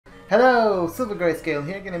Hello, Silver Greyscale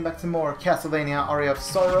here, getting back to more Castlevania Aria of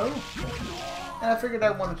Sorrow. And I figured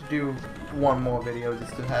I wanted to do one more video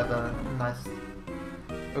just to have a nice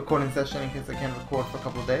recording session in case I can't record for a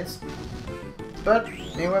couple of days. But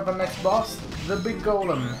here we have our next boss, the Big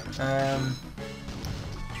Golem.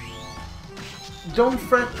 Don't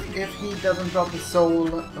fret if he doesn't drop his soul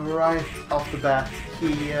right off the bat.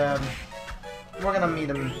 We're gonna meet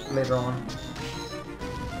him later on.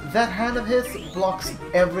 That hand of his blocks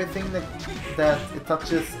everything that it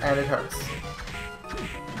touches, and it hurts.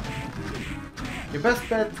 Your best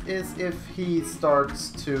bet is if he starts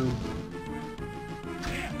to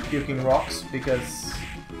puking rocks, because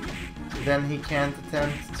then he can't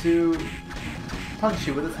attempt to punch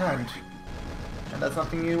you with his hand. And that's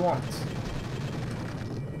nothing you want.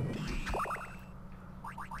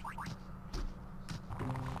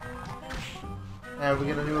 And we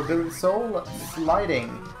get a new ability, Soul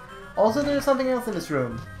Sliding. Also, there's something else in this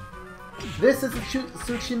room. This is a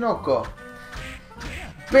Tsuchinoko.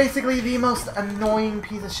 Basically the most annoying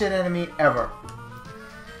piece of shit enemy ever.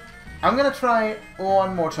 I'm gonna try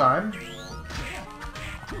one more time.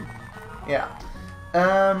 Yeah.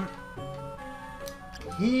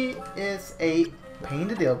 He is a pain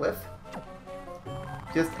to deal with.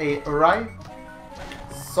 Just a right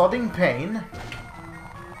sodding pain.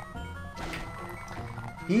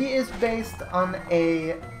 He is based on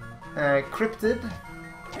a cryptid.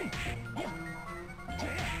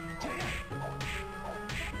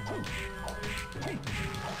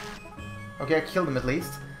 Okay, I killed him at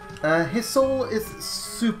least. His soul is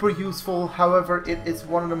super useful, however, it is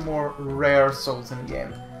one of the more rare souls in the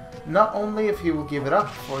game. Not only if he will give it up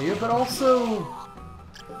for you, but also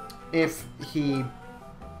if he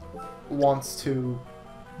wants to,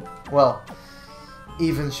 well,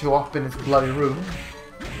 even show up in his bloody room.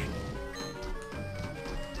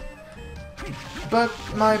 But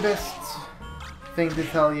my best thing to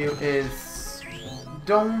tell you is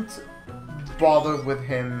don't bother with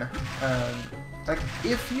him. Like,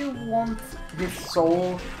 if you want his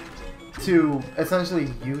soul to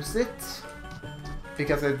essentially use it,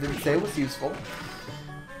 because I didn't say it was useful,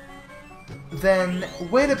 then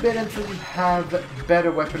wait a bit until you have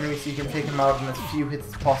better weaponry so you can take him out in as few hits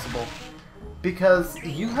as possible. Because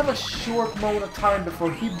you have a short moment of time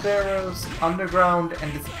before he burrows underground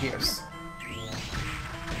and disappears.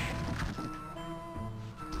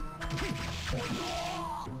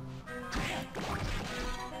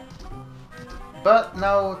 But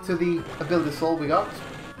now to the ability soul we got,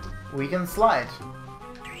 we can slide.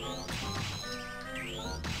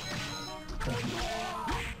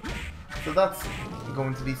 So that's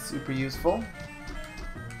going to be super useful.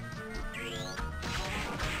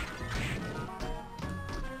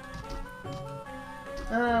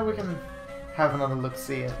 We can have another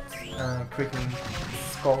look-see at Creaking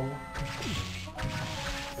Skull.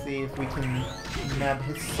 See if we can nab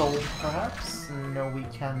his soul, perhaps. No, we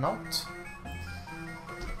cannot.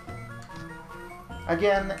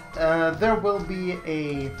 Again, there will be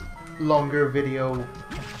a longer video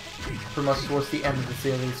pretty much towards the end of the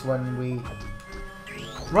series when we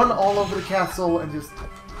run all over the castle and just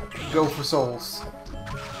go for souls.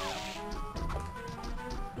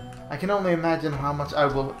 I can only imagine how much I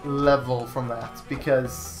will level from that,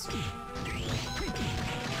 because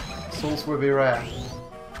souls will be rare.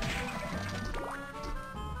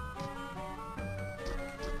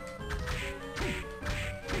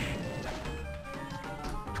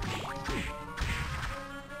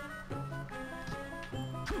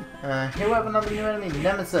 Here we have another new enemy,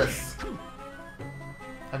 Nemesis.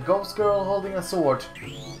 A ghost girl holding a sword.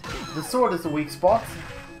 The sword is a weak spot,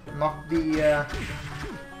 not the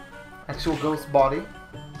actual ghost body.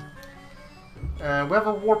 We have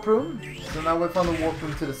a warp room, so now we found a warp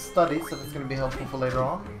room to the study, so that's going to be helpful for later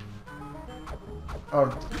on.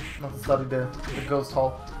 Or, not the study, the ghost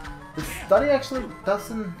hall. The study actually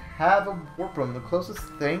doesn't have a warp room. The closest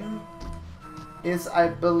thing is, I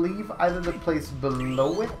believe, either the place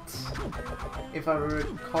below it, if I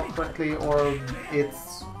recall correctly, or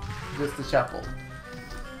it's just the chapel.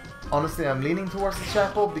 Honestly, I'm leaning towards the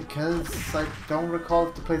chapel because I don't recall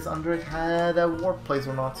if the place under it had a warp place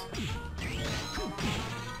or not.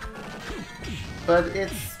 But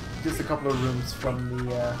it's just a couple of rooms from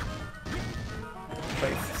the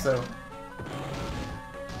place, so...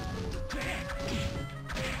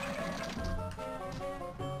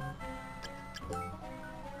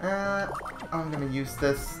 I'm gonna use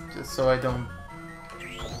this just so I don't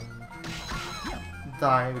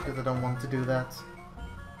die, because I don't want to do that.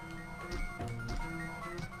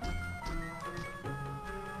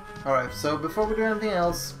 Alright, so before we do anything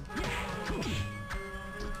else,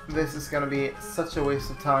 this is gonna be such a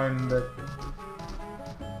waste of time, but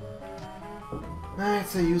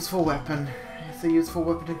it's a useful weapon. It's a useful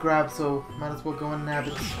weapon to grab, so might as well go and nab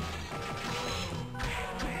it.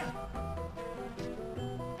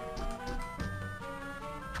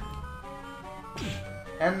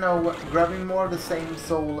 And no, grabbing more of the same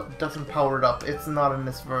soul doesn't power it up. It's not in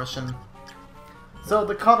this version. So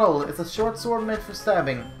the Cuddle is a short sword made for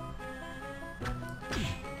stabbing.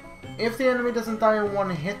 If the enemy doesn't die in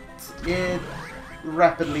one hit, it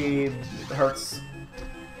rapidly hurts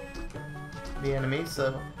the enemy,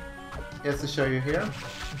 so just to show you here.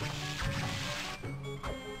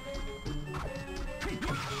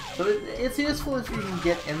 So it's useful if you can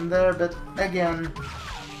get in there, but again,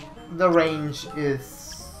 the range is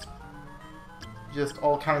just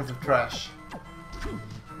all kinds of trash.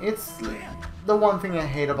 It's the one thing I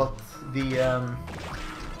hate about the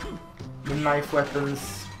knife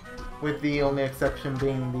weapons, with the only exception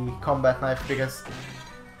being the combat knife, because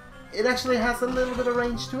it actually has a little bit of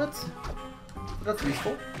range to it. So that's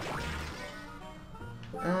useful.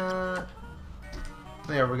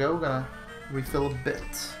 There we go, gonna refill a bit.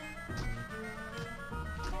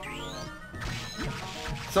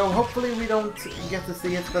 So hopefully we don't get to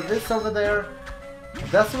see it, but this over there,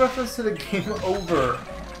 that's a reference to the Game Over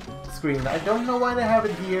screen. I don't know why they have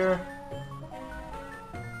it here,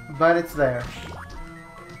 but it's there.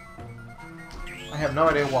 I have no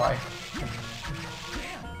idea why.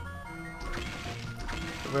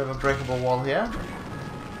 So we have a breakable wall here,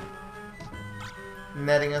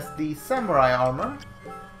 netting us the samurai armor.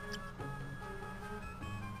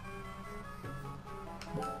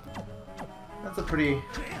 That's a pretty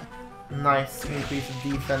nice increase of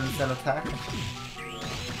defense and attack.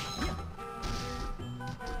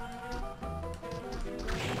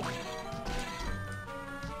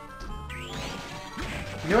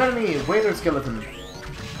 New enemy, Waiter Skeleton.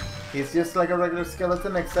 He's just like a regular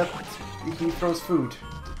skeleton, except he throws food.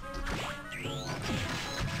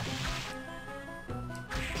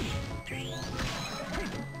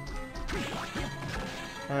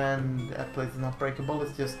 And that place is not breakable,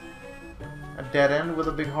 it's just a dead end with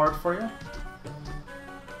a big heart for you.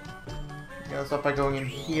 You're gonna start by going in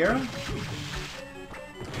here.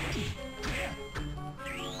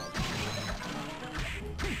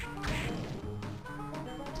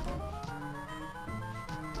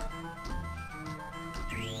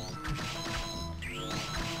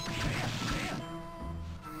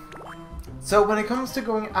 So when it comes to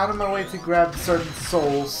going out of my way to grab certain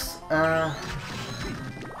souls, I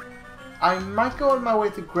might go out of my way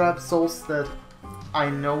to grab souls that I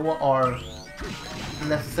know are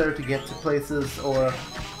necessary to get to places, or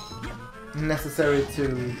necessary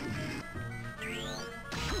to,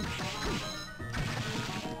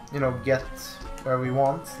 you know, get where we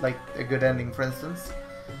want, like a good ending, for instance.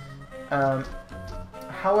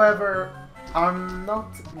 However, I'm not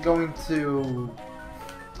going to,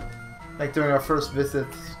 like during our first visit,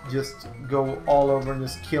 just go all over and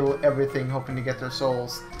just kill everything hoping to get their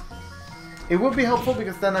souls. It would be helpful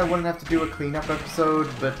because then I wouldn't have to do a cleanup episode,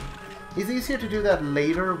 but it's easier to do that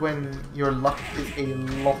later when your luck is a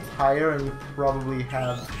lot higher and you probably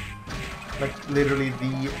have, like, literally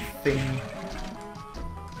the thing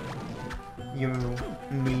you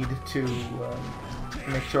need to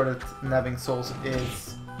make sure that nabbing souls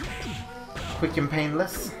is quick and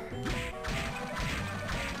painless.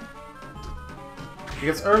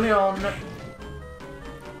 Because early on,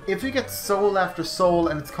 if you get soul after soul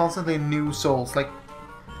and it's constantly new souls, like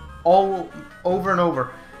all over and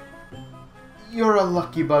over, you're a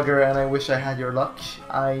lucky bugger and I wish I had your luck.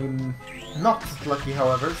 I'm not lucky,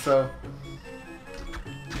 however, so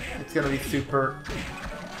it's gonna be super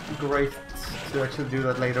great to actually do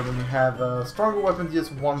that later when you have a stronger weapon to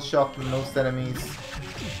just one shot most enemies.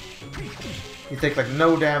 You take like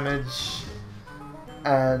no damage,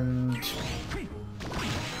 and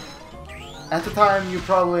at the time you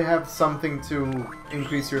probably have something to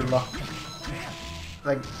increase your luck,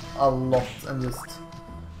 like a lot, and just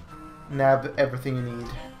nab everything you need.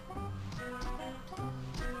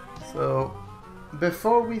 So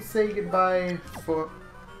before we say goodbye for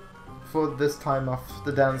this time of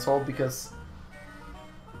the dance hall, because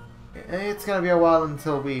it's gonna be a while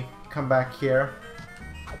until we come back here.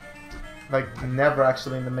 Like, never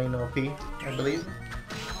actually in the main OP, I believe.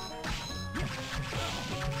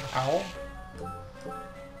 Ow.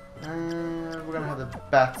 We're gonna have the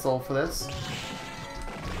Bat Soul for this.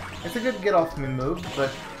 It's a good get off me move,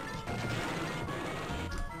 but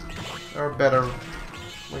there are better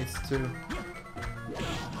ways to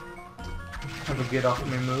have a get off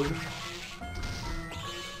me move.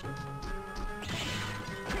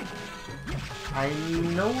 I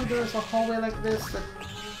know there's a hallway like this that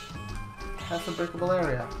has a breakable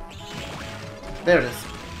area. There it is.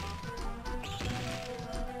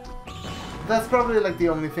 That's probably like the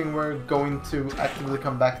only thing we're going to actively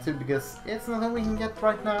come back to, because it's nothing we can get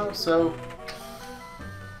right now, so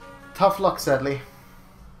tough luck, sadly.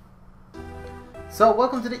 So,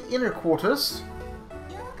 welcome to the inner quarters,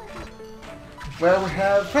 where we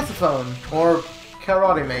have Pressaphone, or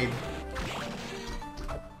Karate Maid.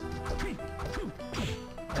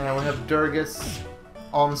 And we have Durgus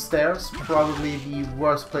on stairs, probably the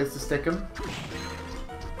worst place to stick him.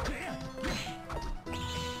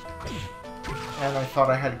 And I thought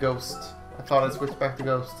I had Ghost. I thought I switched back to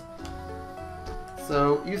Ghost.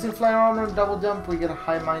 So, using Flyer Armor and Double Jump, we get a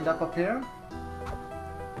High Mind up here.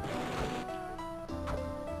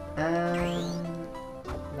 And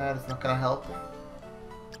that is not gonna help.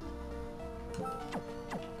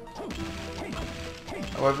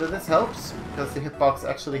 However, this helps, because the hitbox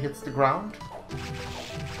actually hits the ground.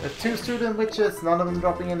 There are 2 student witches, none of them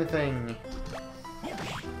dropping anything.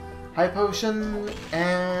 High Potion,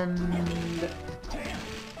 and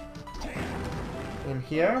in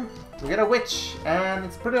here we get a witch, and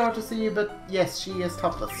it's pretty hard to see, but yes, she is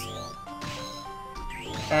toughless.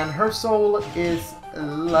 And her soul is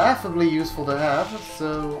laughably useful to have,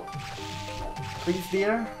 so please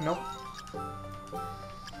dear, nope.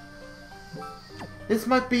 This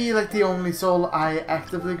might be like the only soul I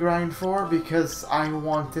actively grind for, because I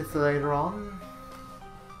want it later on.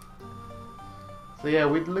 So yeah,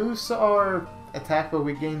 we'd lose our attack, but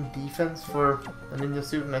we gain defense for a ninja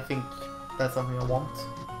suit, and I think that's something I want.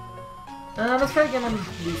 Let's try again on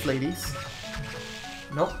these ladies.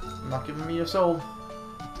 Nope, not giving me your soul.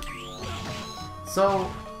 So,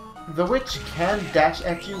 the witch can dash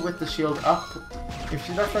at you with the shield up. If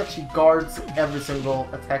she does that, she guards every single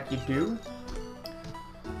attack you do.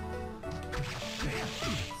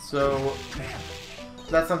 So,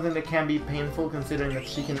 that's something that can be painful, considering that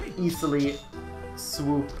she can easily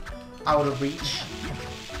swoop out of reach.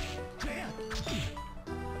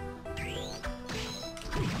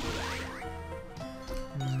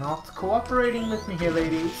 Not cooperating with me here,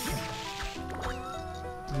 ladies.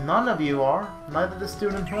 None of you are. Neither the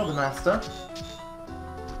student nor the master.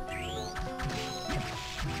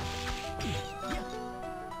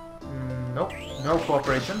 Nope, no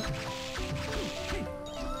cooperation.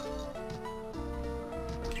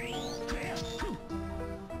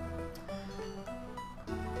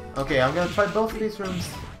 Okay, I'm gonna try both of these rooms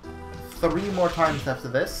 3 more times after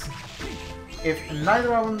this. If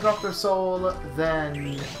neither of them drop their soul,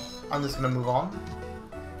 then I'm just gonna move on.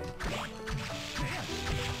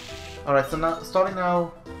 Alright, so now, starting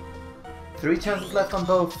now, 3 chances left on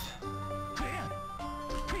both.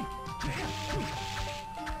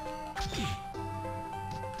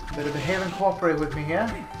 Better behave and cooperate with me here.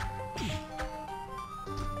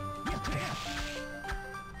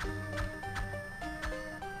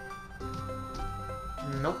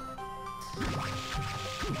 Nope.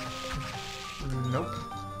 Nope.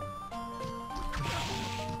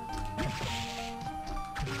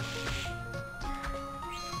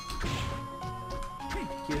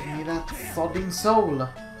 Give me that sodding soul.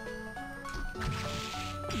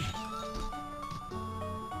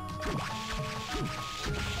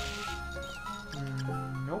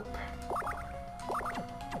 Nope.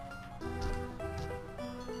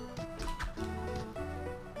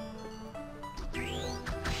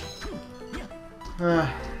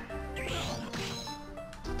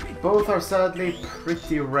 Both are sadly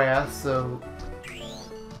pretty rare, so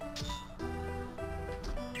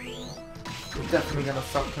definitely gonna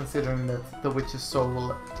suck, considering that the witch's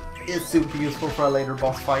soul is super useful for a later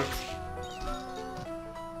boss fight.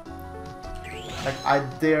 Like, I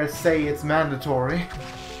dare say it's mandatory.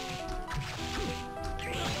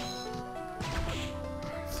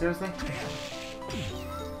 Seriously?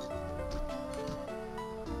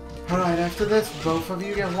 Alright, after this, both of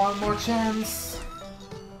you get 1 more chance.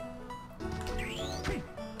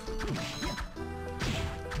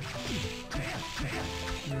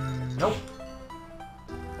 Nope.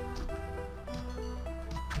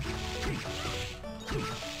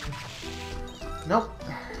 Nope.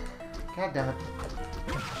 God damn it.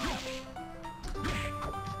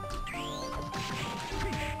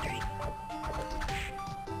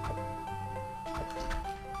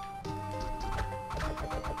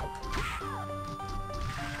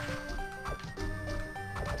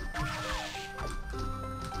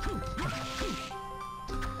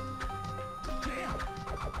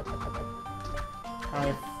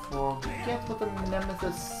 I forget what the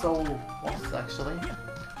Nemesis soul was, actually.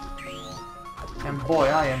 And boy,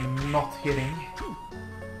 I am not hitting.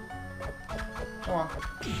 Come on.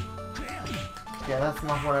 Yeah, that's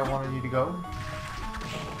not where I wanted you to go.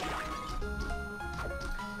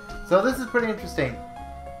 So this is pretty interesting.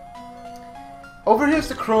 Over here's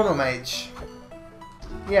the Chrono Mage.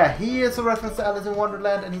 Yeah, he is a reference to Alice in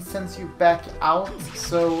Wonderland and he sends you back out.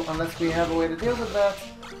 So unless we have a way to deal with that,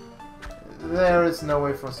 there is no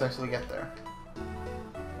way for us to actually get there.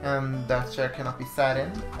 And that chair cannot be sat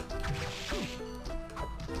in.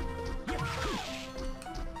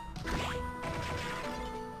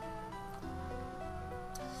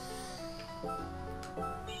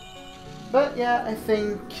 But yeah, I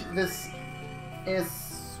think this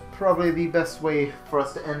is probably the best way for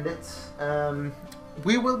us to end it.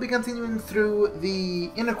 We will be continuing through the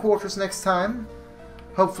inner quarters next time.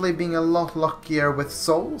 Hopefully being a lot luckier with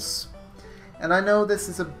souls. And I know this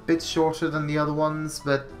is a bit shorter than the other ones,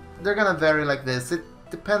 but they're gonna vary like this. It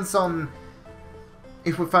depends on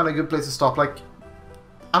if we find a good place to stop. Like,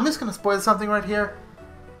 I'm just gonna spoil something right here.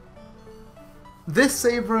 This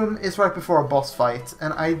save room is right before a boss fight,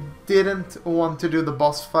 and I didn't want to do the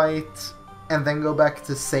boss fight and then go back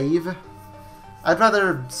to save. I'd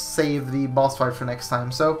rather save the boss fight for next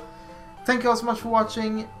time. So, thank you all so much for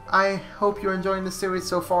watching. I hope you're enjoying the series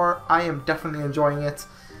so far. I am definitely enjoying it.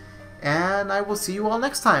 And I will see you all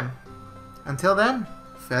next time. Until then,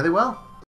 fare thee well.